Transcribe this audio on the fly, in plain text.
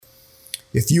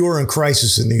If you are in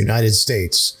crisis in the United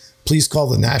States, please call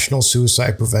the National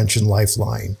Suicide Prevention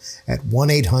Lifeline at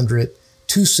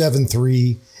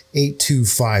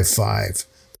 1-800-273-8255.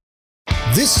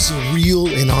 This is a real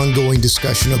and ongoing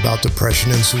discussion about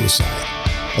depression and suicide,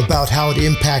 about how it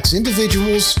impacts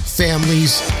individuals,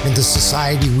 families, and the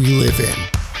society we live in.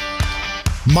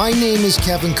 My name is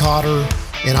Kevin Cotter,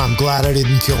 and I'm glad I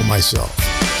didn't kill myself.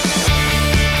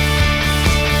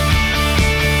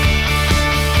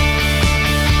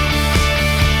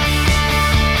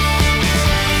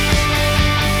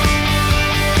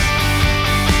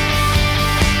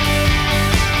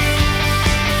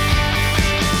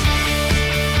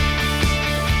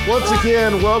 Once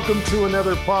again, welcome to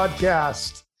another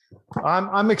podcast.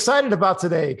 I'm excited about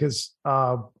today because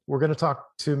we're going to talk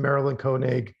to Marilyn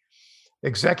Koenig,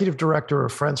 Executive Director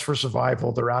of Friends for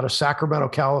Survival. They're out of Sacramento,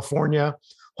 California,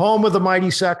 home of the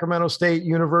mighty Sacramento State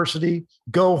University.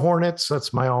 Go Hornets.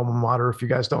 That's my alma mater, if you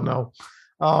guys don't know.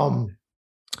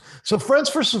 So Friends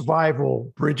for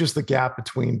Survival bridges the gap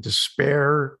between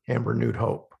despair and renewed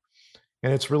hope.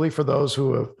 And it's really for those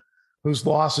whose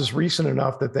loss is recent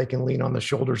enough that they can lean on the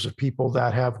shoulders of people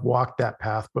that have walked that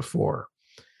path before.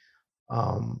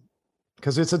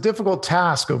 Because it's a difficult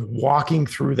task of walking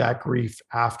through that grief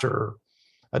after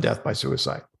a death by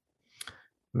suicide.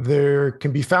 There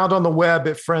can be found on the web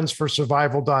at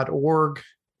friendsforsurvival.org.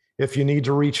 If you need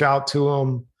to reach out to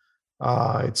them,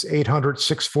 it's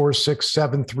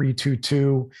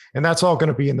 800-646-7322. And that's all going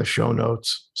to be in the show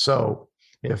notes. So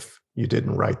if you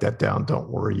didn't write that down, don't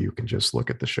worry. You can just look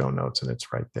at the show notes and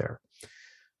it's right there.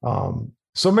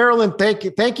 So Marilyn,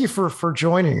 thank you for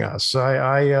joining us.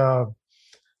 I'm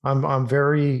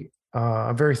very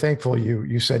thankful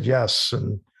you said yes.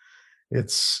 And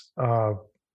it's,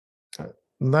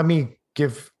 let me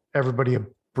give everybody a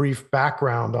brief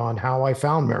background on how I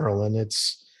found Marilyn.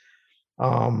 It's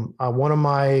one of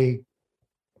my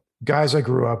guys I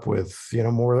grew up with,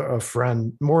 more of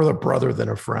a brother than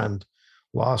a friend,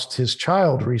 lost his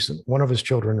one of his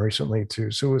children recently to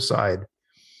suicide.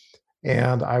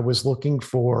 And I was looking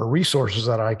for resources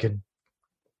that I could,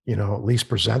 at least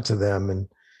present to them.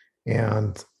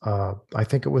 And I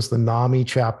think it was the NAMI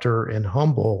chapter in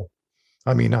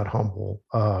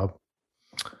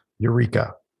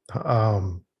Eureka.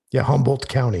 Humboldt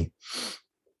County.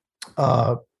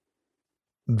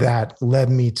 That led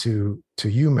me to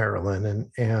you,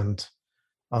 Marilyn. And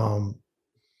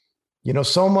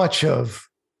so much of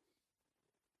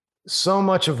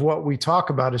what we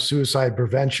talk about is suicide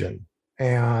prevention.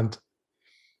 And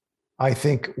I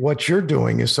think what you're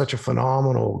doing is such a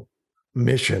phenomenal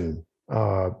mission,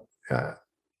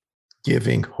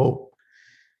 giving hope,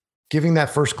 giving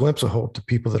that first glimpse of hope to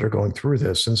people that are going through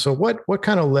this. And so what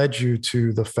kind of led you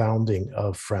to the founding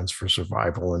of Friends for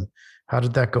Survival, and how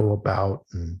did that go about?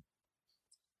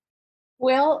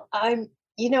 Well, in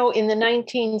the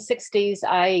 1960s,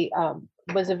 I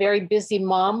was a very busy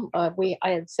mom. I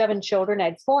had 7 children. I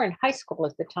had 4 in high school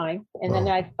at the time. And then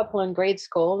I had a couple in grade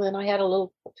school. And I had a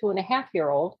little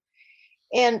 2.5-year-old.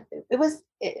 And it was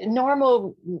a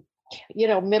normal,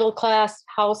 middle-class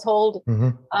household.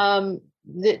 Mm-hmm.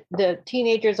 The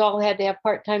teenagers all had to have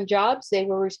part-time jobs. They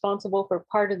were responsible for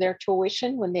part of their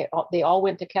tuition when they all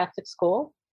went to Catholic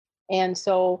school. And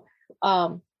so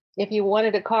if you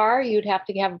wanted a car, you'd have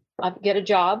to get a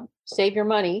job, save your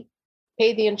money,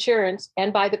 pay the insurance,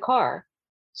 and buy the car.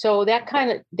 So that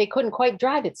they couldn't quite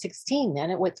drive at 16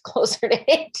 then. It was closer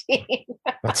to 18.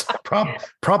 That's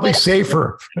probably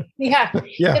safer. Yeah.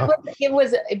 It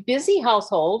was a busy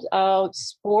household,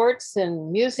 sports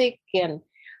and music and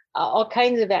all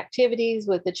kinds of activities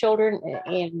with the children.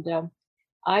 And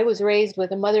I was raised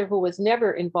with a mother who was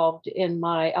never involved in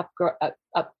my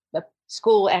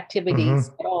school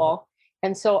activities at all.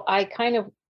 And so I kind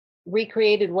of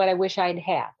recreated what I wish I'd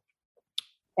had.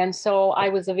 And so I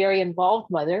was a very involved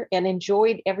mother and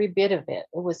enjoyed every bit of it.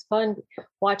 It was fun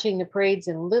watching the parades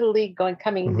in Little League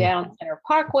coming down Center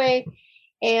Parkway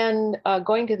and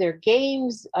going to their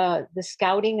games, the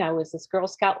scouting. I was this Girl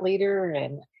Scout leader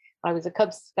and I was a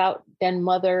Cub Scout then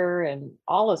mother and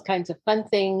all those kinds of fun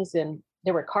things. And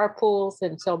there were carpools,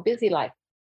 and so busy life.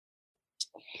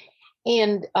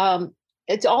 And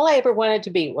it's all I ever wanted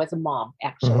to be was a mom,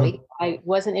 actually. Mm-hmm. I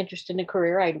wasn't interested in a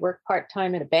career. I'd worked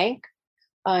part-time at a bank.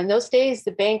 In those days,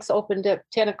 the banks opened at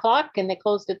 10 o'clock and they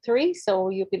closed at 3. So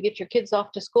you could get your kids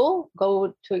off to school,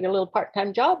 go to your little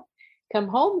part-time job, come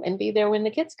home and be there when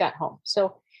the kids got home.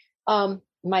 So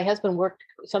my husband worked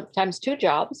sometimes 2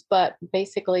 jobs, but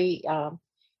basically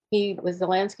he was the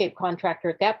landscape contractor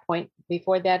at that point.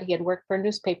 Before that, he had worked for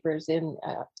newspapers in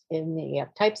the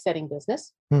typesetting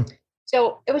business.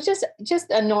 So it was just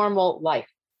a normal life.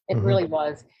 It really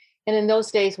was. And in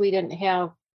those days, we didn't have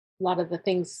a lot of the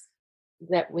things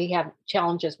that we have,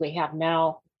 challenges we have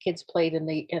now. Kids played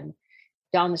in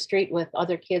down the street with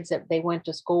other kids that they went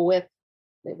to school with.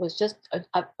 It was just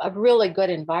a really good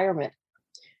environment.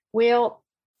 Well,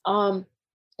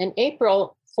 in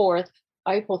April 3rd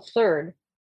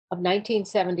of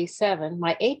 1977,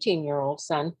 my 18-year-old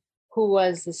son, who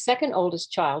was the second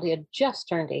oldest child, he had just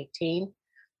turned 18.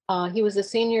 He was a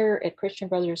senior at Christian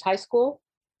Brothers High School.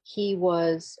 He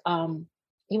was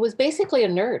basically a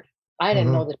nerd. I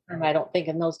didn't know the term, I don't think,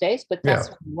 in those days, but that's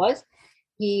what he was.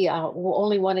 He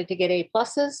only wanted to get A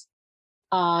pluses.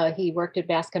 He worked at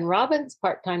Baskin Robbins,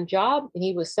 part-time job, and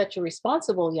he was such a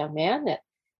responsible young man that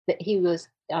he was,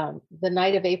 the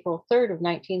night of April 3rd of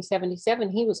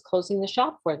 1977, he was closing the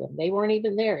shop for them. They weren't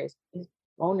even there. His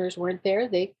owners weren't there.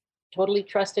 They totally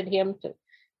trusted him to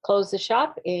close the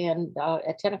shop and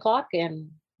at 10 o'clock, and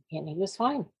he was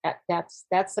fine. That's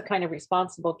the kind of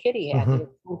responsible kid he had. He had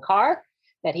a car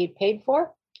that he'd paid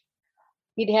for.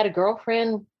 He'd had a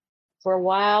girlfriend for a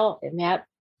while, and that,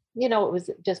 it was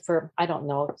just for, I don't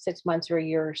know, 6 months or a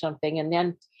year or something. And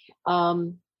then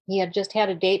he had just had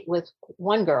a date with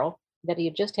one girl that he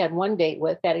had just had one date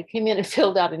with, that he came in and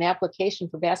filled out an application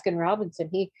for Baskin Robbins.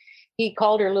 And he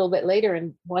called her a little bit later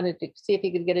and wanted to see if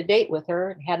he could get a date with her,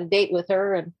 and had a date with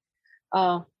her. And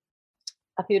a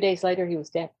few days later, he was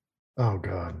dead. Oh,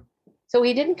 God. So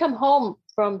he didn't come home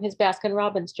from his Baskin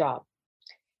Robbins job.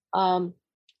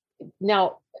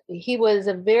 Now, he was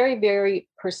a very, very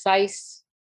precise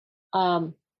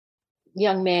young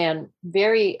man,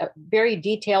 very, very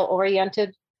detail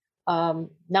oriented,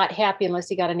 not happy unless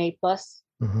he got an A plus.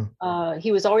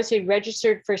 He was always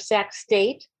registered for Sac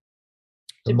State.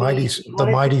 The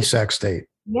mighty Sac State.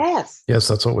 Yes. Yes,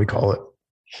 that's what we call it.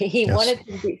 He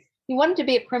wanted to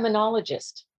be a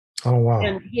criminologist. Oh, wow.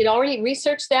 And he had already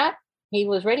researched that. He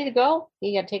was ready to go.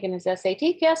 He had taken his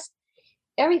SAT test,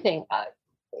 everything.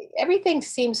 Everything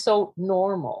seemed so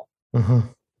normal.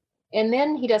 And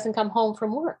then he doesn't come home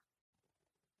from work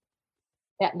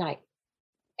that night.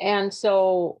 And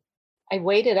so I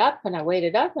waited up and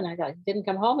I didn't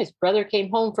come home. His brother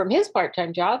came home from his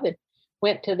part-time job and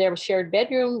went to their shared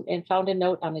bedroom and found a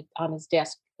note on his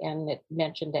desk, and it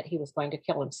mentioned that he was going to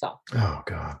kill himself. Oh,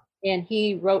 God. And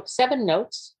he wrote 7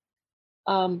 notes.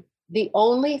 The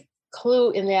only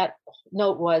clue in that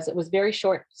note was, it was very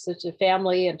short, so to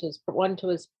family, and one to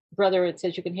his brother. It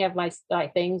says, "You can have my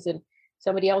things." And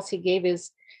somebody else he gave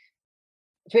his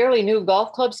fairly new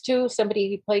golf clubs to, somebody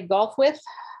he played golf with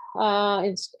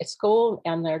at school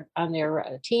on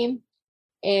their team.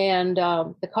 And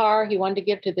the car he wanted to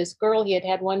give to this girl he had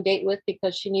had one date with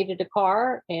because she needed a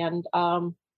car. And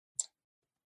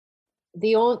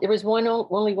there was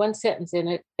only one sentence in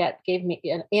it that gave me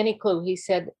any clue. He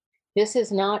said, "This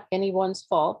is not anyone's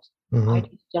fault. I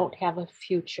just don't have a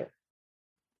future."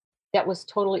 That was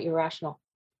totally irrational.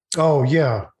 Oh,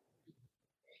 yeah.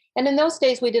 And in those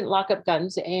days, we didn't lock up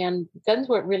guns, and guns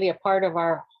weren't really a part of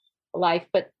our life,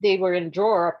 but they were in a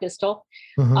drawer, a pistol.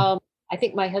 I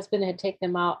think my husband had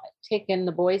taken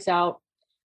the boys out,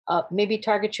 maybe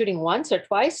target shooting once or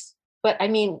twice. But I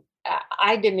mean,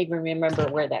 I didn't even remember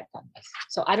where that gun was.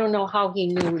 So I don't know how he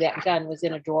knew that gun was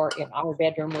in a drawer in our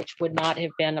bedroom, which would not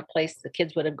have been a place the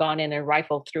kids would have gone in and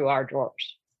rifled through our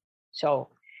drawers. So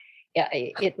yeah,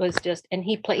 it was just, and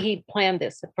he planned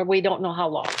this for, we don't know how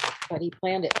long, but he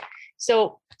planned it.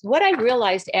 So what I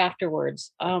realized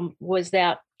afterwards was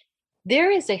that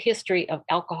there is a history of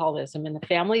alcoholism in the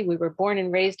family. We were born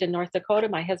and raised in North Dakota,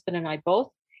 my husband and I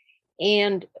both,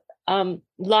 and a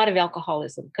lot of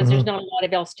alcoholism, because there's not a lot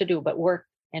of else to do but work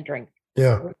and drink.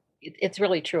 Yeah. It's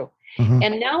really true.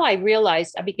 And now I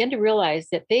began to realize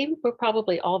that they were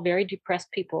probably all very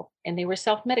depressed people, and they were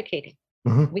self-medicating.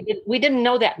 We didn't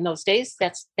know that in those days.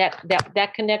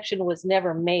 That connection was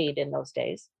never made in those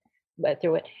days, but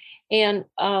through it. And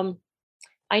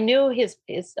I knew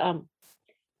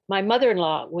my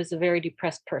mother-in-law was a very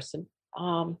depressed person.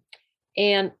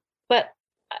 But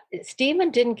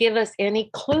Stephen didn't give us any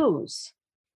clues.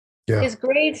 Yeah. His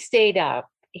grades stayed up.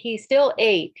 He still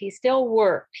ate. He still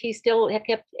worked. He still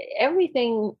kept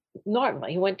everything normal.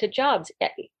 He went to jobs.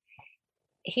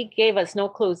 He gave us no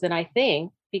clues. And I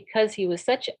think because he was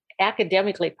such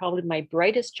academically probably my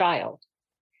brightest child,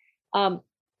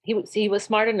 he was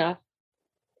smart enough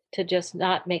to just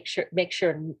not make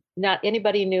sure not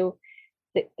anybody knew.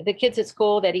 The kids at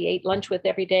school that he ate lunch with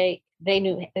every day,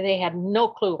 they had no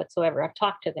clue whatsoever. I've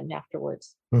talked to them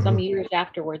afterwards, some years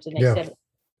afterwards, and they said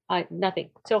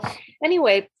nothing. So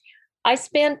anyway, I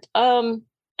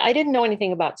didn't know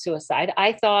anything about suicide.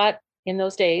 I thought in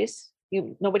those days,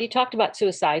 nobody talked about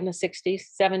suicide in the 60s,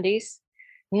 70s.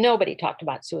 Nobody talked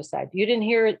about suicide. You didn't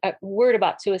hear a word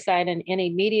about suicide in any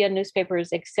media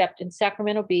newspapers except in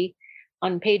Sacramento Bee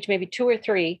on page maybe 2 or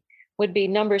 3 would be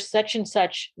numbers such and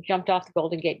such jumped off the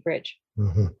Golden Gate Bridge.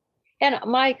 Mm-hmm. And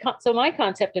my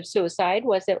concept of suicide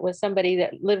was it was somebody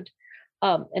that lived,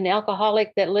 an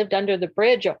alcoholic that lived under the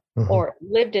bridge or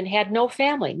lived and had no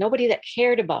family, nobody that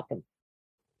cared about them,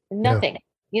 nothing,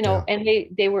 and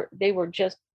they were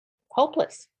just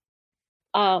hopeless.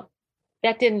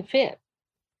 That didn't fit.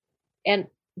 And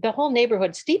the whole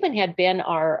neighborhood, Stephen had been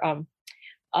our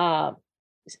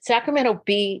Sacramento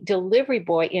Bee delivery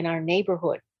boy in our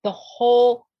neighborhood. The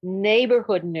whole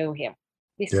neighborhood knew him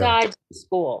besides the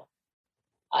school.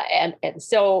 And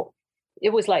so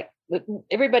it was like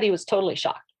everybody was totally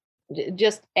shocked,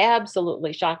 just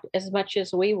absolutely shocked, as much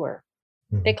as we were.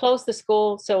 Mm-hmm. They closed the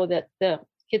school so that the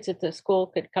kids at the school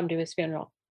could come to his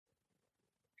funeral.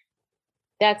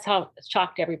 That's how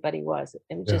shocked everybody was.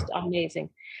 It was just amazing.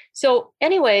 So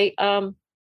anyway, I'll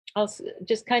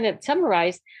just kind of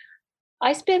summarize.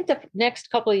 I spent the next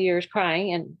couple of years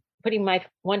crying and putting my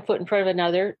one foot in front of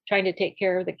another, trying to take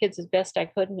care of the kids as best I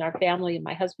could and our family and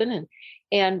my husband.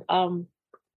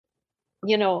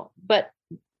 But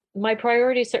my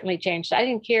priorities certainly changed. I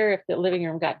didn't care if the living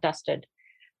room got dusted.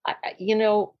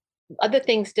 Other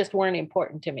things just weren't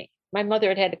important to me. My mother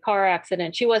had had a car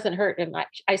accident. She wasn't hurt. And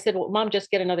I said, well, Mom, just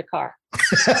get another car. I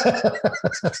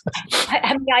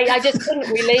just couldn't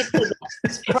relate to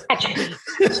the tragedy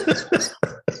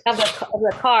of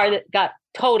the car that got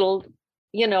totaled,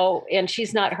 and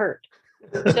she's not hurt.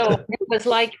 So it was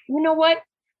like, you know what?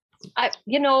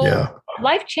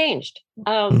 Life changed.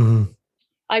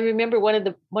 I remember one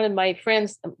of my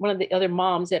friends, one of the other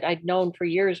moms that I'd known for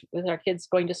years with our kids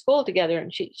going to school together.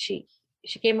 And she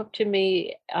came up to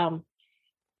me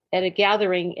at a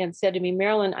gathering and said to me,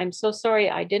 Marilyn, I'm so sorry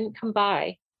I didn't come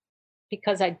by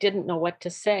because I didn't know what to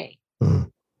say.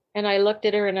 And I looked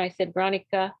at her and I said,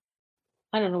 Veronica,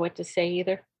 I don't know what to say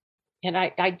either. And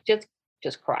I just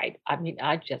cried. I mean,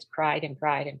 I just cried and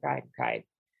cried and cried and cried.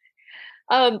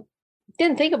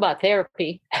 Didn't think about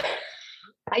therapy.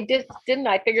 I just didn't.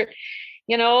 I figured,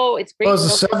 it's great. Well, it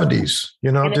was the 70s,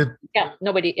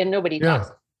 nobody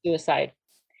talks suicide.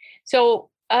 So,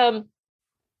 but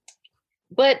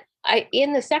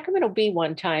in the Sacramento Bee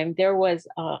one time, there was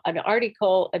an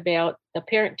article about the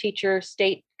parent-teacher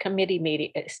state committee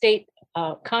meeting, state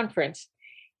conference.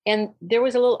 And there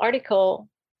was a little article,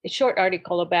 a short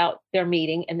article about their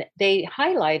meeting. And they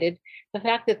highlighted the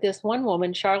fact that this one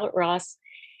woman, Charlotte Ross,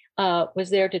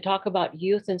 was there to talk about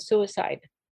youth and suicide.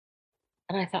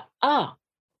 And I thought,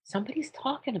 somebody's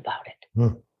talking about it.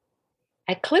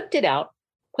 I clipped it out,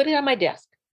 put it on my desk,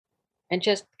 and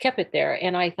just kept it there.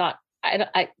 And I thought,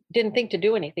 I didn't think to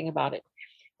do anything about it.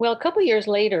 Well, a couple of years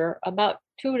later, about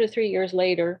 2 to 3 years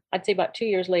later, I'd say about 2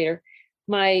 years later,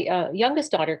 my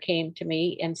youngest daughter came to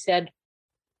me and said,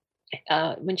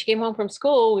 when she came home from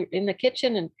school, we were in the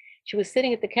kitchen and she was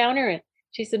sitting at the counter and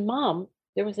she said, Mom,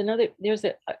 there's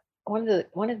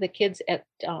one of the kids at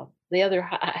the other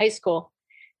high school,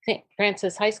 St.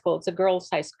 Francis High School. It's a girls'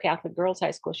 high school, Catholic girls'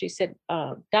 high school. She said,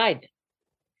 died.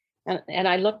 And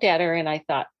I looked at her and I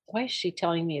thought, why is she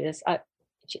telling me this?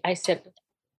 I said,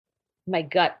 my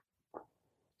gut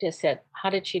just said, how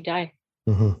did she die?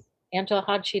 Angela,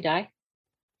 how'd she die?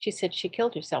 She said, she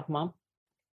killed herself, Mom.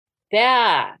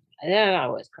 Then I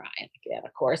was crying again,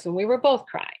 of course, and we were both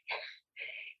crying.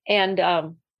 And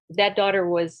that daughter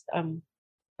was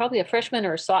probably a freshman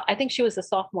or I think she was a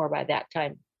sophomore by that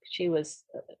time. She was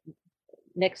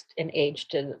next in age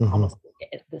to almost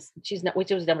this.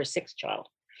 Which was number 6 child.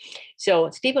 So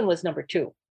Stephen was number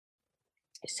 2.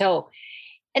 So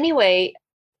anyway,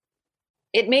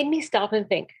 it made me stop and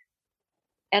think.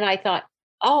 And I thought,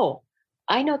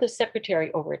 I know the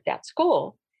secretary over at that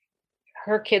school.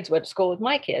 Her kids went to school with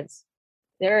my kids.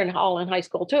 They're all in high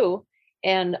school too.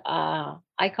 And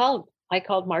I called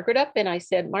Margaret up and I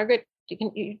said, Margaret,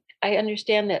 I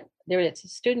understand that it's a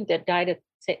student that died at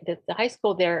the high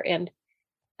school there. And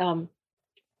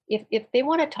if they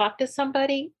want to talk to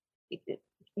somebody,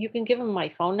 you can give them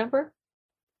my phone number.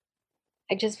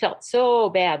 I just felt so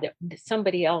bad that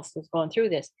somebody else was going through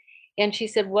this. And she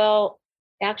said, well,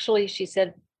 actually, she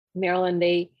said, Marilyn,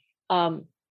 the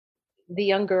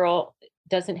young girl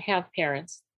doesn't have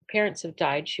parents. Parents have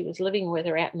died. She was living with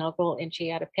her aunt and uncle, and she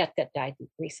had a pet that died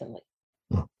recently.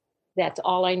 That's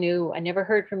all I knew. I never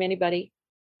heard from anybody.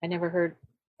 I never heard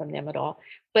from them at all.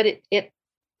 But it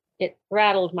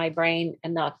rattled my brain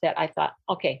enough that I thought,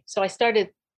 okay. So I started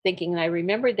thinking, and I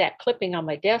remembered that clipping on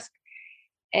my desk,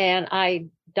 and I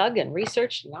dug and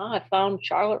researched, and I found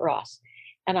Charlotte Ross.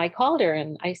 And I called her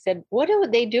and I said, what do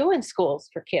they do in schools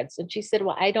for kids? And she said,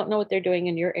 well, I don't know what they're doing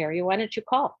in your area. Why don't you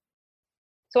call?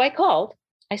 So I called.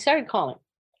 I started calling.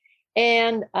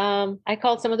 And I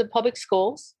called some of the public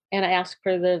schools and I asked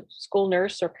for the school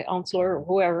nurse or counselor or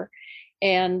whoever.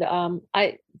 And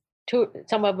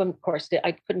some of them, of course,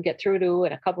 I couldn't get through to,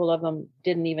 and a couple of them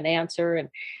didn't even answer.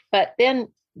 But then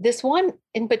this one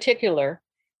in particular,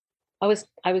 I was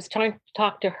trying to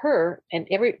talk to her, and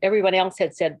everyone else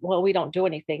had said, "Well, we don't do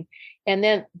anything." And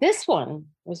then this one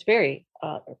was very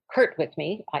curt with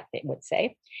me, I would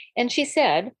say, and she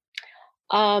said,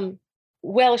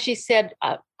 "Well, she said,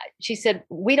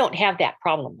 we don't have that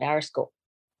problem at our school."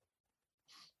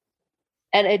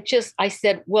 And I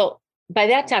said, "Well, by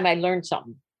that time, I learned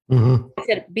something." Mm-hmm. I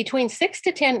said, between 6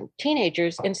 to 10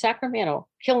 teenagers in Sacramento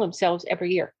kill themselves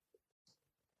every year.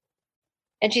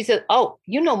 And she said, "Oh,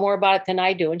 you know more about it than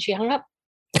I do." And she hung up.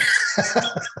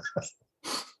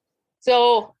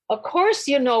 So, of course,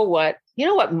 you know what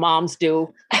moms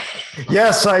do.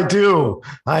 Yes, I do.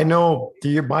 I know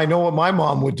what my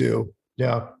mom would do.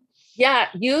 Yeah. Yeah.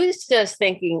 You just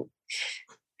thinking,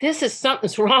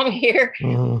 something's wrong here.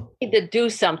 Mm-hmm. Need to do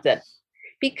something.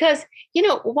 Because,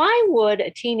 why would a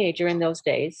teenager in those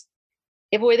days,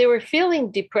 if they were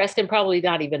feeling depressed and probably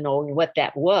not even knowing what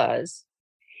that was,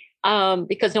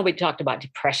 because nobody talked about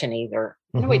depression either.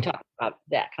 Mm-hmm. Nobody talked about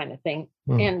that kind of thing.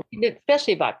 Mm-hmm. And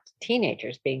especially about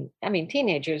teenagers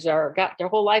teenagers got their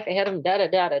whole life ahead of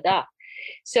them,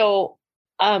 So,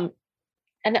 and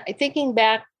thinking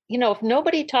back, if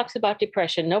nobody talks about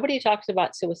depression, nobody talks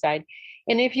about suicide.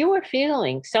 And if you were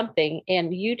feeling something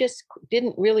and you just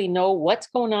didn't really know what's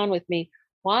going on with me,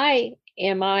 why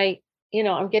am I,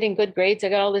 I'm getting good grades, I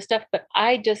got all this stuff, but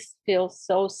I just feel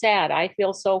so sad. I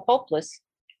feel so hopeless.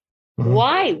 Mm-hmm.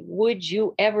 Why would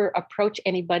you ever approach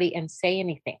anybody and say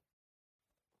anything?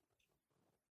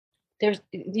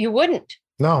 You wouldn't.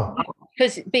 No.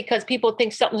 Because people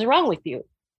think something's wrong with you.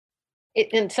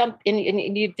 And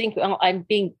you think, well, I'm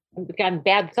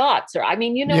bad thoughts, or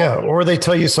Yeah, or they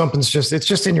tell you it's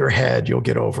just in your head. You'll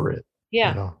get over it.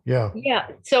 Yeah. Yeah. Yeah.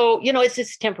 So, it's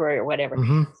just temporary or whatever.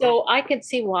 Mm-hmm. So I could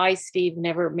see why Steve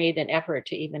never made an effort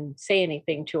to even say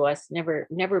anything to us, never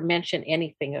mention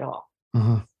anything at all.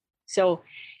 Mm-hmm. So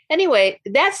anyway,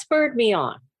 that spurred me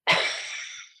on.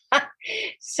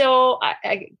 So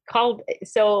I called,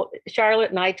 Charlotte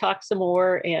and I talked some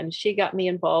more, and she got me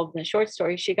involved. In a short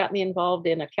story, she got me involved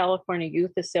in a California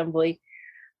Youth Assembly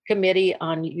committee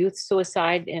on youth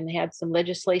suicide and had some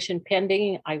legislation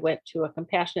pending. I went to a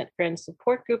Compassionate Friends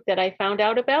support group that I found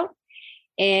out about.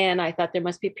 And I thought there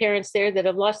must be parents there that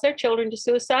have lost their children to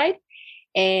suicide.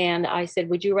 And I said,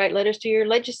 would you write letters to your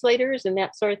legislators and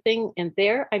that sort of thing? And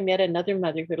there I met another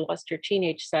mother who had lost her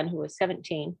teenage son, who was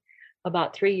 17,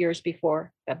 about 3 years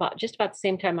before, just about the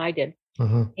same time I did.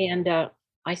 Mm-hmm. And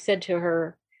I said to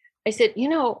her,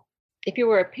 if you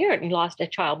were a parent and you lost a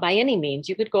child, by any means,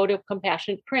 you could go to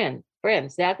Compassionate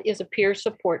Friends. That is a peer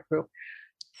support group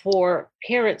for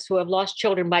parents who have lost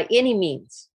children by any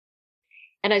means.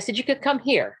 And I said, you could come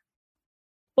here.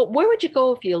 But where would you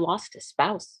go if you lost a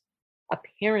spouse, a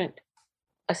parent,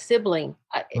 a sibling,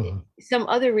 some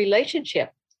other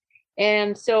relationship?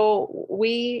 And so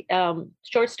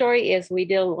short story is we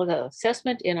deal with an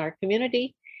assessment in our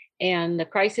community, and the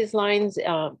crisis lines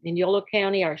in Yolo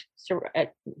County, our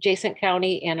adjacent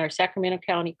county, and our Sacramento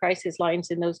County crisis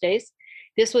lines in those days.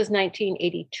 This was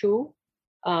 1982.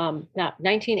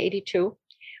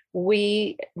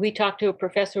 We talked to a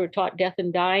professor who taught death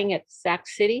and dying at Sac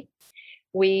City.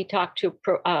 We talked to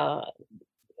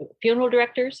funeral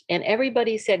directors, and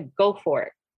everybody said, go for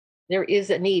it. There is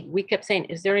a need. We kept saying,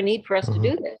 is there a need for us to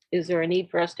do this? Is there a need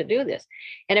for us to do this?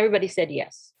 And everybody said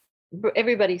yes.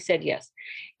 Everybody said yes.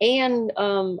 And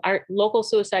our local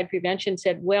suicide prevention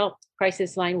said, well,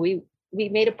 crisis line, we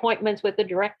made appointments with the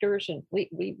directors, and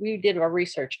we did our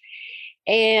research.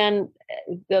 And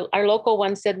our local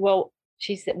one said, well,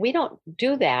 she said, we don't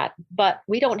do that, but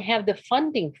we don't have the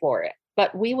funding for it.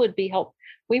 But we would be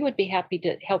happy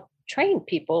to help train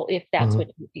people if that's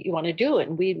what you want to do.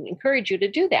 And we encourage you to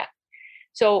do that.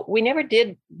 So we never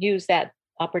did use that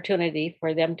opportunity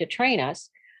for them to train us.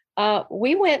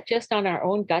 We went just on our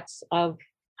own guts of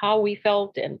how we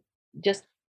felt, and just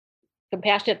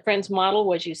Compassionate Friends model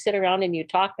was you sit around and you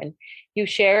talk and you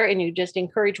share and you just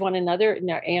encourage one another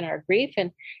in our grief.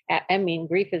 And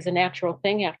grief is a natural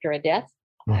thing after a death.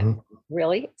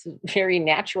 Really, it's a very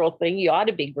natural thing. You ought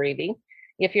to be grieving.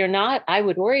 If you're not, I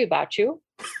would worry about you.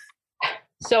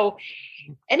 So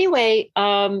anyway,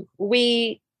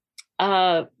 we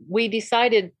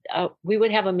decided we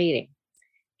would have a meeting,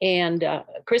 and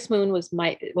Chris Moon was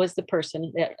the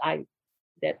person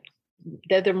that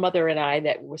the other mother and I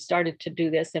that started to do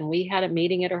this, and we had a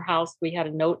meeting at her house. We had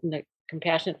a note in the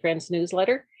Compassionate Friends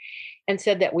newsletter and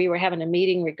said that we were having a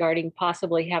meeting regarding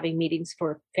possibly having meetings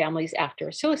for families after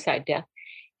a suicide death.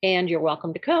 And you're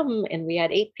welcome to come. And we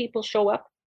had 8 people show up,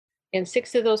 and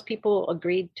 6 of those people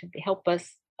agreed to help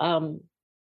us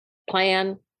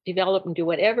plan, develop, and do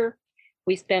whatever.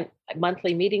 We spent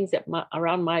monthly meetings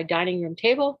around my dining room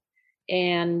table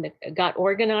and got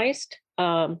organized.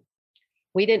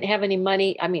 We didn't have any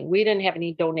money. I mean, we didn't have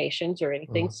any donations or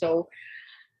anything. Mhm. So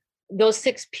those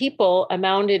 6 people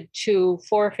amounted to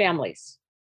 4 families.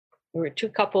 There were 2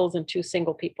 couples and 2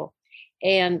 single people.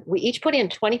 And we each put in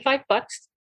 $25,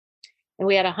 and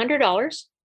we had $100,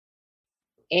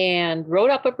 and wrote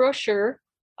up a brochure.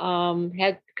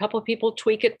 Had a couple of people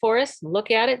tweak it for us, look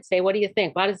at it, and say, what do you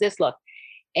think? How does this look?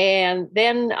 And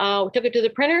then we took it to the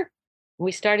printer.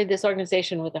 We started this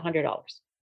organization with $100.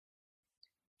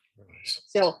 Nice.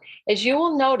 So as you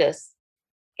will notice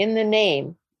in the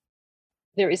name,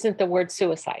 there isn't the word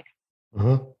suicide.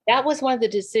 Mhm. That was one of the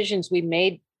decisions we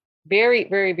made very,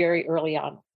 very, very early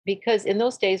on, because in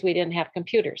those days we didn't have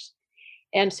computers.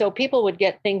 And so people would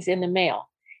get things in the mail.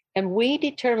 And we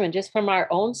determined, just from our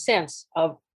own sense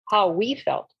of how we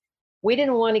felt, we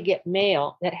didn't want to get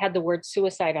mail that had the word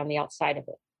suicide on the outside of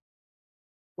it.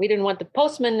 We didn't want the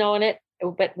postman knowing it,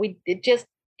 but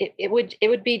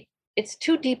it's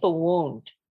too deep a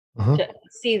wound Mhm. to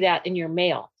see that in your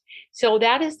mail. So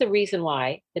that is the reason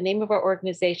why the name of our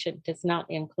organization does not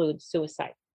include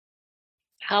suicide.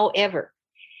 However,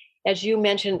 as you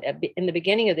mentioned in the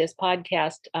beginning of this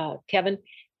podcast, Kevin,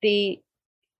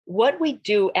 what we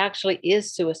do actually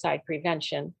is suicide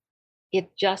prevention.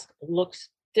 It just looks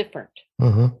different.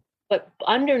 Mhm. But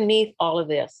underneath all of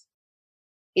this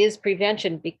is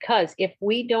prevention, because if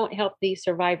we don't help these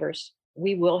survivors,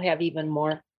 we will have even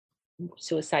more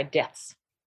suicide deaths.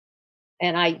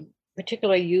 And I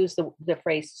particularly use the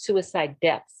phrase suicide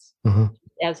deaths Mhm.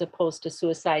 as opposed to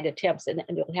suicide attempts, and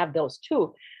you'll have those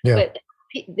too. Yeah. But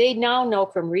they now know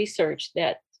from research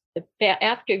that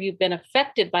after you've been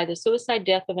affected by the suicide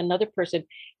death of another person,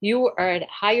 you are at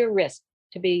higher risk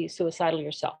to be suicidal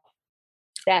yourself.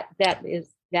 That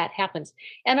happens.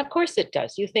 And of course it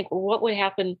does. You think, well, what would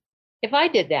happen if I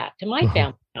did that to my Mhm.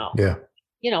 family now?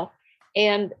 Yeah.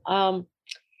 And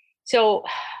so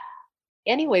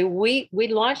anyway, we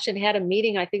launched and had a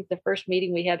meeting. I think the first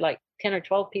meeting we had like 10 or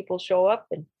 12 people show up,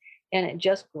 and it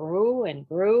just grew and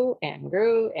grew and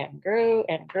grew and grew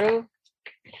and grew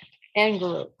and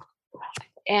grew.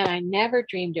 And I never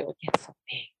dreamed it would get so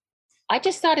big. I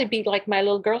just thought it'd be like my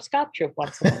little Girl Scout troop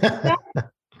once in a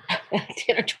while.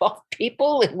 10 or 12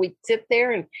 people, and we'd sit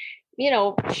there and,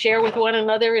 share with one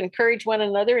another, encourage one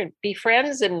another, and be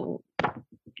friends, and,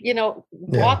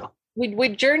 walk.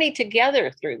 We'd journey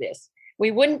together through this.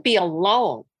 We wouldn't be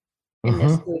alone in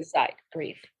this suicide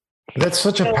grief. That's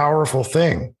such a powerful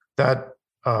thing that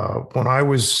when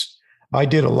I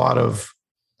did a lot of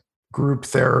group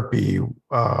therapy.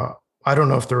 I don't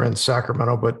know if they're in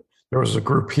Sacramento, but there was a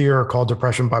group here called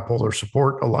Depression Bipolar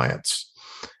Support Alliance.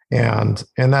 And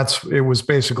it was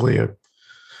basically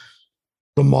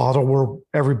the model where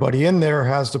everybody in there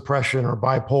has depression or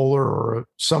bipolar, or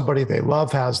somebody they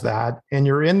love has that. And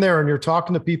you're in there and you're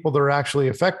talking to people that are actually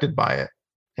affected by it,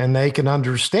 and they can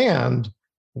understand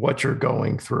what you're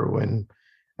going through. And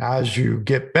as you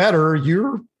get better,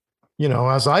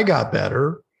 as I got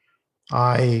better,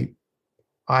 I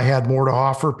had more to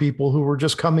offer people who were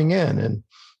just coming in, and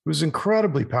it was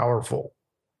incredibly powerful.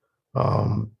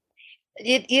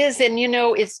 It is. And,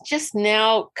 it's just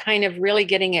now kind of really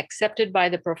getting accepted by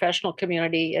the professional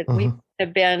community. Mm-hmm. We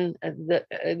have been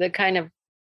the kind of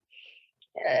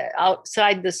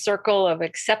outside the circle of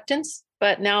acceptance,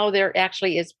 but now there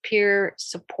actually is peer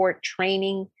support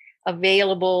training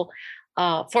available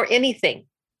for anything,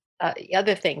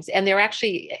 other things. And they're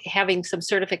actually having some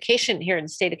certification here in the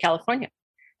state of California.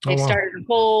 They've started a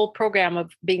whole program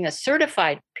of being a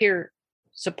certified peer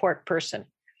support person.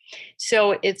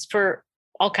 So it's for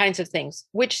all kinds of things,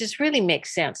 which just really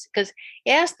makes sense, because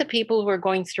ask the people who are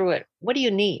going through it, what do you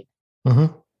need?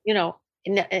 Mm-hmm.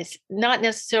 It's not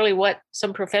necessarily what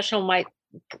some professional might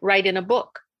write in a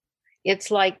book.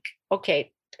 It's like,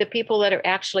 okay, the people that are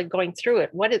actually going through it,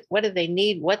 what do they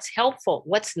need? What's helpful?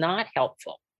 What's not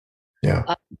helpful?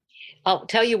 Yeah. I'll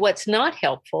tell you what's not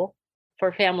helpful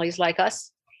for families like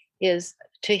us is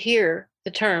to hear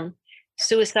the term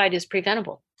suicide is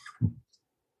preventable.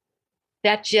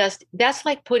 That's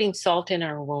like putting salt in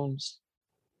our wounds.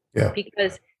 Yeah.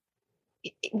 Because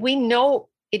we know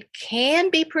it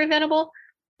can be preventable,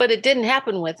 but it didn't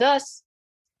happen with us.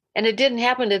 And it didn't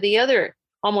happen to the other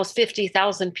almost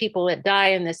 50,000 people that die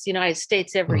in this United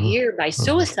States every year by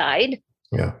suicide.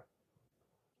 Yeah.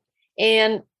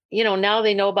 And, now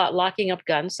they know about locking up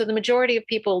guns. So the majority of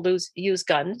people use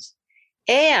guns.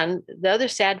 And the other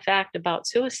sad fact about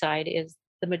suicide is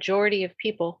the majority of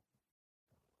people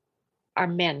are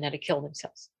men that have killed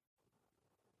themselves.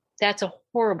 That's a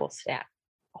horrible stat,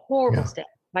 stat.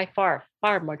 By far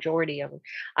majority of them.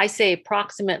 I say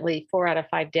approximately 4 out of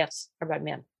 5 deaths are by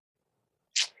men.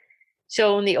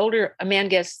 So when the older a man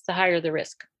gets, the higher the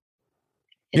risk.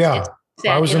 It's sad,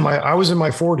 I was in my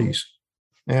 40s,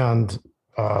 and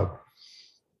a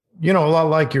lot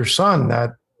like your son,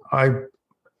 that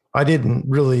I didn't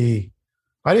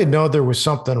know there was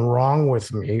something wrong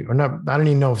with me, or not. I don't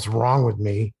even know if it's wrong with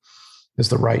me is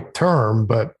the right term,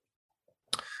 but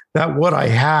that what I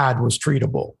had was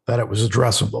treatable, that it was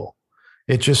addressable.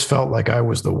 It just felt like I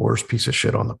was the worst piece of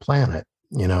shit on the planet,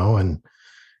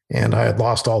 and I had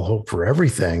lost all hope for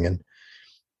everything.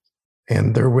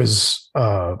 And there was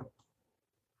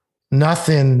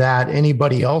nothing that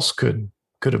anybody else could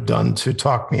have done to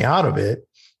talk me out of it.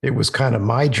 It was kind of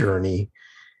my journey.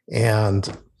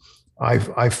 And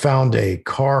I found a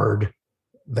card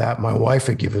that my wife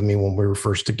had given me when we were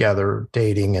first together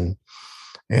dating. And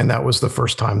that was the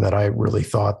first time that I really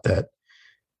thought that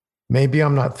maybe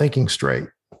I'm not thinking straight.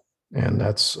 And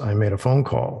I made a phone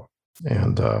call,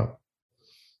 and, but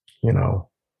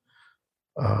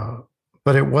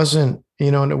it wasn't,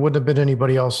 and it wouldn't have been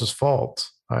anybody else's fault.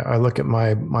 I look at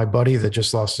my buddy that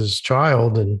just lost his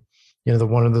child, and,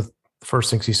 one of the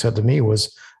first things he said to me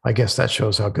was, I guess that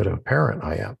shows how good of a parent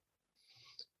I am.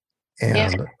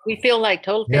 And we feel like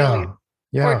total failure.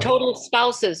 Yeah. Or total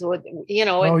spouses with,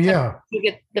 Oh, yeah. You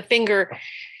get the finger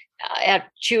at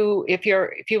you if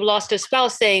you've lost a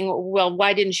spouse, saying, well,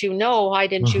 why didn't you know? Why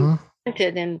didn't you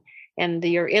prevent it? And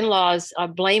your in-laws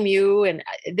blame you. And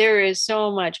there is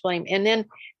so much blame. And then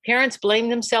parents blame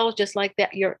themselves, just like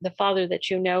that. The father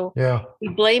that Yeah. We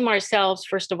blame ourselves,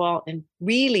 first of all, and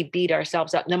really beat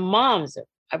ourselves up. And the moms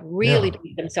have really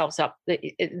beat themselves up.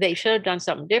 They should have done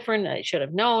something different. They should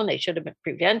have known. They should have been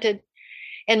prevented.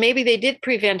 And maybe they did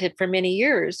prevent it for many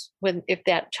years if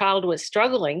that child was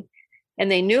struggling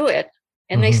and they knew it,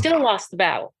 and they still lost the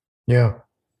battle. Yeah.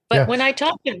 But when I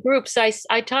talk to groups, I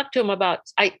talk to them about,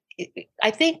 I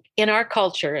think in our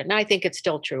culture, and I think it's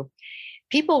still true,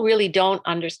 people really don't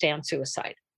understand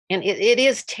suicide. And it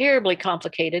is terribly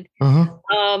complicated.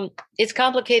 It's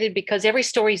complicated because every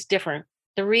story is different.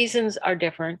 The reasons are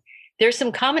different. There's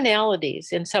some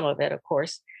commonalities in some of it, of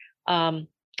course.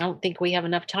 I don't think we have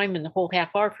enough time in the whole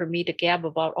half hour for me to gab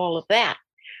about all of that.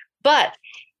 But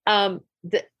the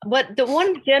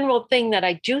one general thing that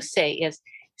I do say is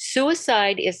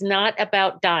suicide is not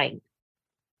about dying.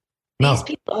 These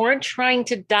people weren't trying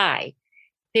to die.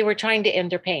 They were trying to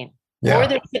end their pain or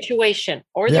their situation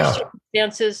or their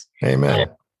circumstances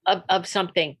of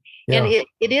something. Yeah. And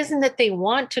it isn't that they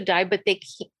want to die, but they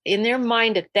in their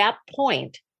mind at that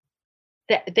point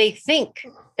that they think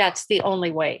that's the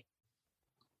only way.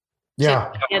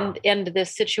 To end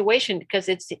this situation, because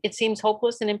it seems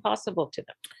hopeless and impossible to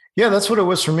them. Yeah, that's what it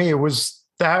was for me. It was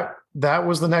that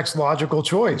was the next logical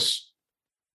choice.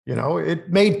 It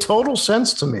made total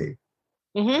sense to me.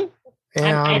 And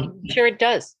I'm sure it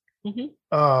does.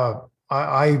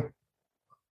 I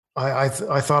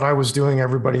thought I was doing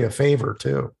everybody a favor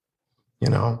too,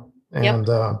 and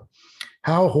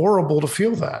how horrible to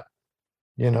feel that,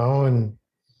 and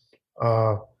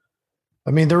I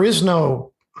mean, there is no.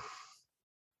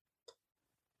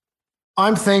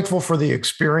 I'm thankful for the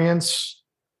experience,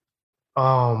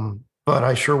 but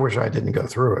I sure wish I didn't go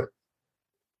through it.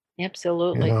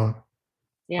 Absolutely.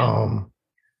 Yeah.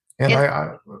 And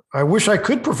I wish I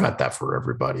could prevent that for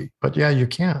everybody, but you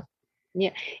can't.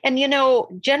 Yeah. And,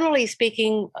 generally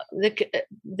speaking,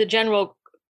 the general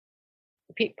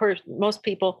most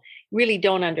people really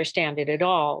don't understand it at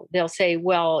all. They'll say,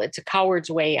 well, it's a coward's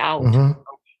way out.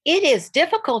 It is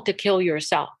difficult to kill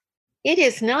yourself. It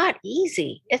is not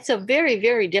easy. It's a very,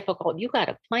 very difficult. You got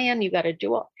to plan. You got to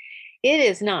do it. It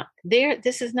is not there.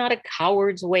 This is not a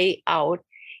coward's way out.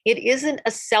 It isn't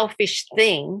a selfish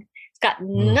thing. It's got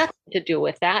nothing to do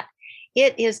with that.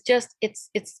 It is just,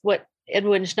 it's what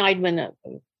Edwin Schneidman, a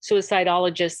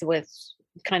suicidologist with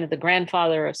kind of the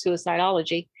grandfather of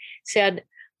suicidology, said,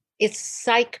 it's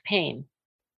psych pain.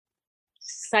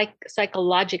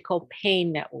 Psychological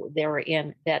pain that they were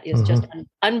in that is just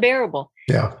unbearable.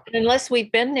 Yeah. And unless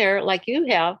we've been there like you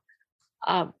have,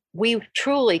 we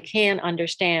truly can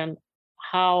understand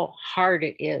how hard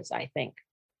it is, I think.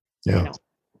 Yeah.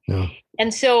 Yeah.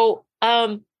 And so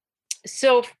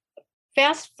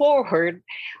fast forward,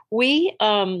 we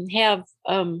have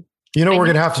You know, we're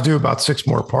going to have to do about 6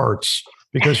 more parts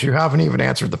because you haven't even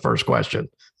answered the first question.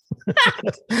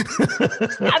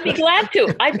 I'd be glad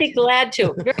to.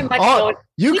 Very much so.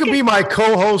 You can be my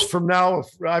co-host from now.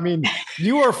 I mean,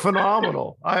 you are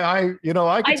phenomenal. I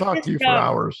could talk to you for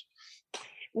hours.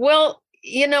 Well,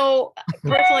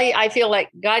 personally, I feel like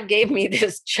God gave me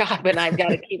this job and I've got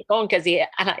to keep going because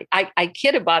I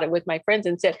kid about it with my friends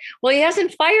and said, well, he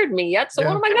hasn't fired me yet. So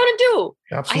what am I going to do?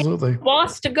 Absolutely. I have a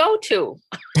boss to go to.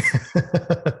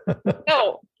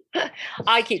 No.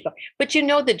 I keep going. But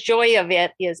the joy of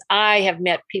it is I have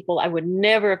met people I would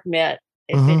never have met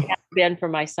if it hadn't been for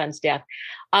my son's death.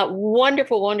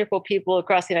 Wonderful, wonderful people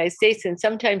across the United States. And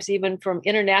sometimes even from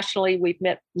internationally, we've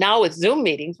met now with Zoom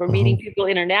meetings. We're meeting people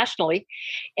internationally.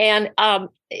 And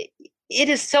it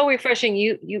is so refreshing.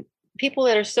 You people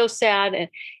that are so sad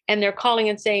and they're calling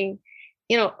and saying,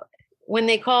 when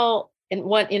they call and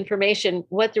want information,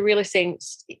 what they're really saying,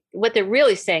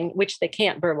 which they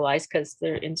can't verbalize because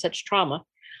they're in such trauma,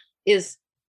 is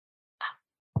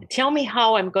tell me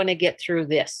how I'm going to get through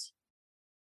this.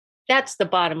 That's the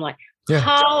bottom line. Yeah.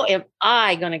 How am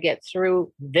I going to get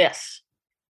through this?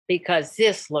 Because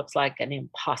this looks like an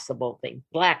impossible thing,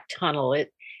 black tunnel.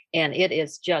 It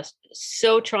is just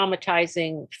so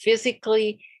traumatizing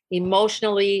physically,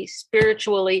 emotionally,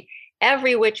 spiritually.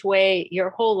 Every which way, your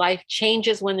whole life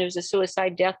changes when there's a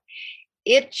suicide death.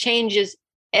 It changes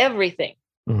everything,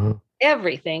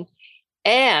 everything,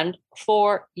 and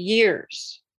for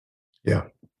years. Yeah.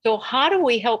 So how do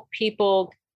we help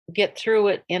people get through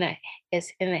it in a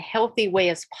healthy way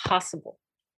as possible?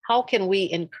 How can we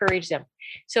encourage them?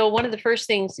 So one of the first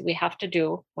things we have to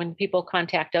do when people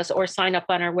contact us or sign up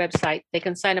on our website, they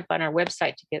can sign up on our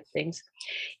website to get things,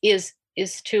 is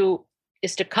to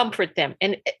comfort them,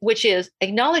 and which is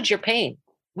acknowledge your pain.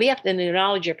 We have to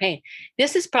acknowledge your pain.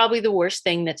 This is probably the worst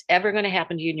thing that's ever going to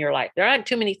happen to you in your life. There aren't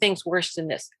too many things worse than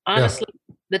this. Honestly,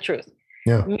 the truth.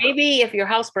 Yeah. Maybe if your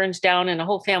house burns down and a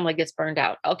whole family gets burned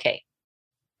out. Okay.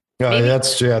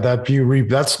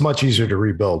 That's much easier to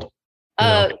rebuild.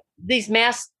 These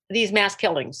mass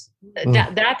killings.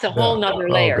 That's a whole nother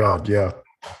layer. Oh God, yeah.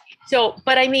 So,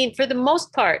 but I mean, for the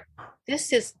most part,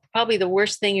 this is probably the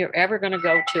worst thing you're ever going to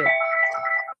go to.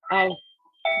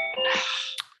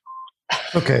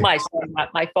 Okay. My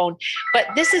phone. But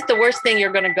this is the worst thing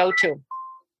you're going to go to.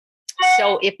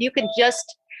 So if you can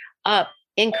just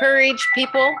encourage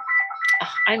people,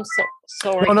 I'm so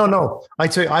sorry. No.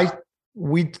 I'd say I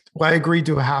agreed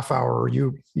to a half hour.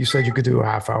 You said you could do a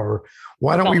half hour.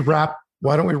 Why don't we wrap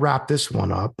this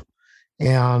one up,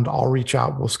 and I'll reach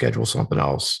out. We'll schedule something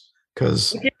else.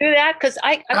 Because you can do that, because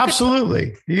I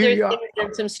absolutely there's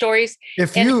some stories.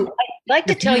 I'd like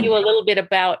to tell you a little bit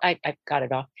about. I got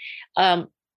it off. I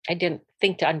didn't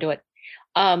think to undo it.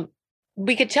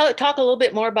 We could talk a little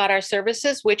bit more about our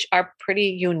services, which are pretty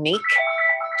unique.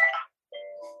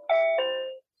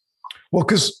 Well,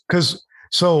 because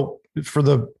for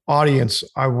the audience,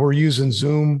 we're using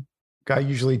Zoom. I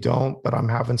usually don't, but I'm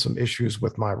having some issues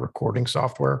with my recording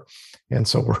software, and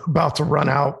so we're about to run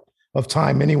out of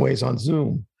time anyways on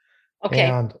Zoom. Okay.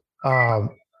 And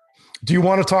do you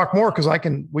want to talk more? Because I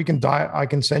can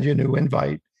send you a new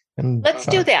invite. And let's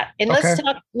do that. And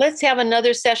let's have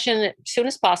another session as soon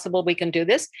as possible. We can do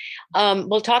this.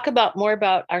 We'll talk more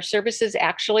about our services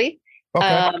actually.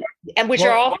 Okay. And which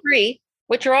are all free.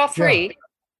 Yeah.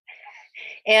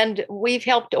 And we've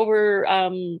helped over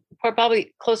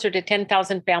probably closer to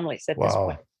 10,000 families at this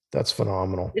point. That's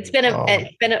phenomenal. It's been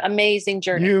an amazing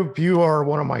journey. You are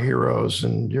one of my heroes,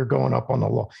 and you're going up on the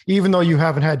law, even though you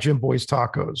haven't had Jim Boy's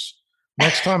tacos.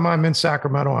 Next time I'm in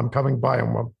Sacramento, I'm coming by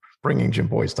and I'm bringing Jim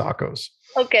Boy's tacos.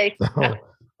 Okay. So,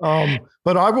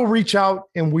 but I will reach out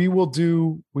and we will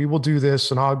do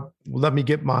this, and let me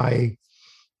get my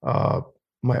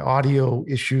audio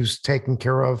issues taken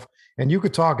care of, and you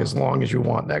could talk as long as you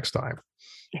want next time.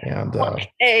 And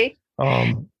okay.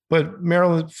 But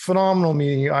Marilyn, phenomenal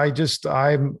meeting.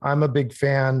 I'm a big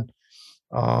fan.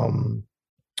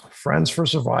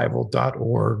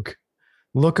 Friendsforsurvival.org.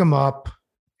 Look them up.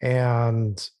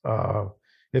 And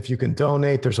if you can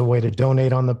donate, there's a way to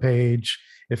donate on the page.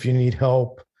 If you need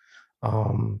help,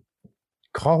 call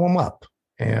them up.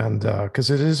 And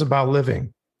because it is about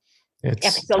living.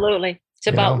 Absolutely. It's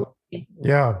about living.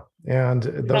 Yeah. And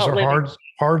those are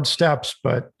hard steps,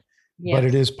 but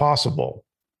it is possible.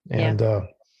 And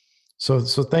so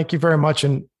thank you very much.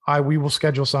 And we will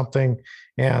schedule something,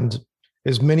 and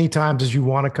as many times as you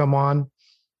want to come on,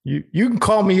 you can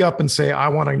call me up and say, I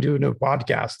want to do a new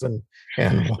podcast, and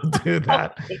we'll do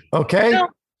that. Okay. No,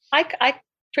 I'm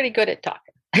pretty good at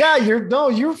talking. Yeah,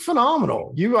 you're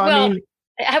phenomenal.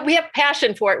 We have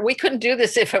passion for it. We couldn't do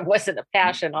this if it wasn't a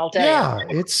passion, I'll tell you.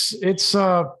 It's It's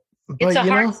a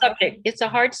hard subject. It's a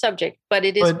hard subject, but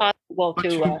it is possible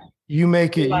to. You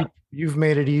make it. You've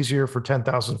made it easier for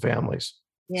 10,000 families.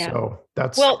 Yeah. So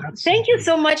that's thank you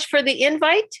so much for the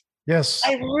invite. Yes.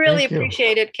 I really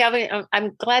appreciate it, Kevin.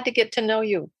 I'm glad to get to know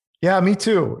you. Yeah, me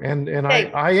too. And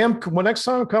okay. I am, when next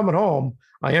time I'm coming home,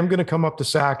 I am going to come up to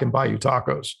SAC and buy you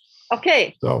tacos.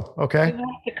 Okay. So, okay. You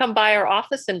have to come by our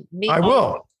office and meet I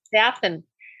will. Staff and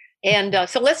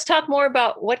so let's talk more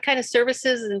about what kind of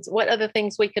services and what other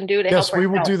things we can do to help. Yes, we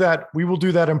will do that. We will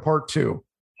do that in part 2.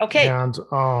 Okay. And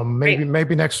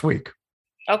maybe next week.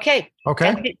 Okay.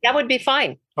 Okay. That would be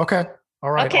fine. Okay.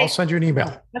 All right. Okay. I'll send you an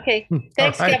email. Okay.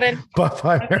 Thanks, Kevin.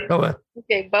 Bye-bye, Marilyn.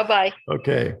 Okay. Bye-bye.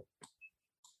 Okay.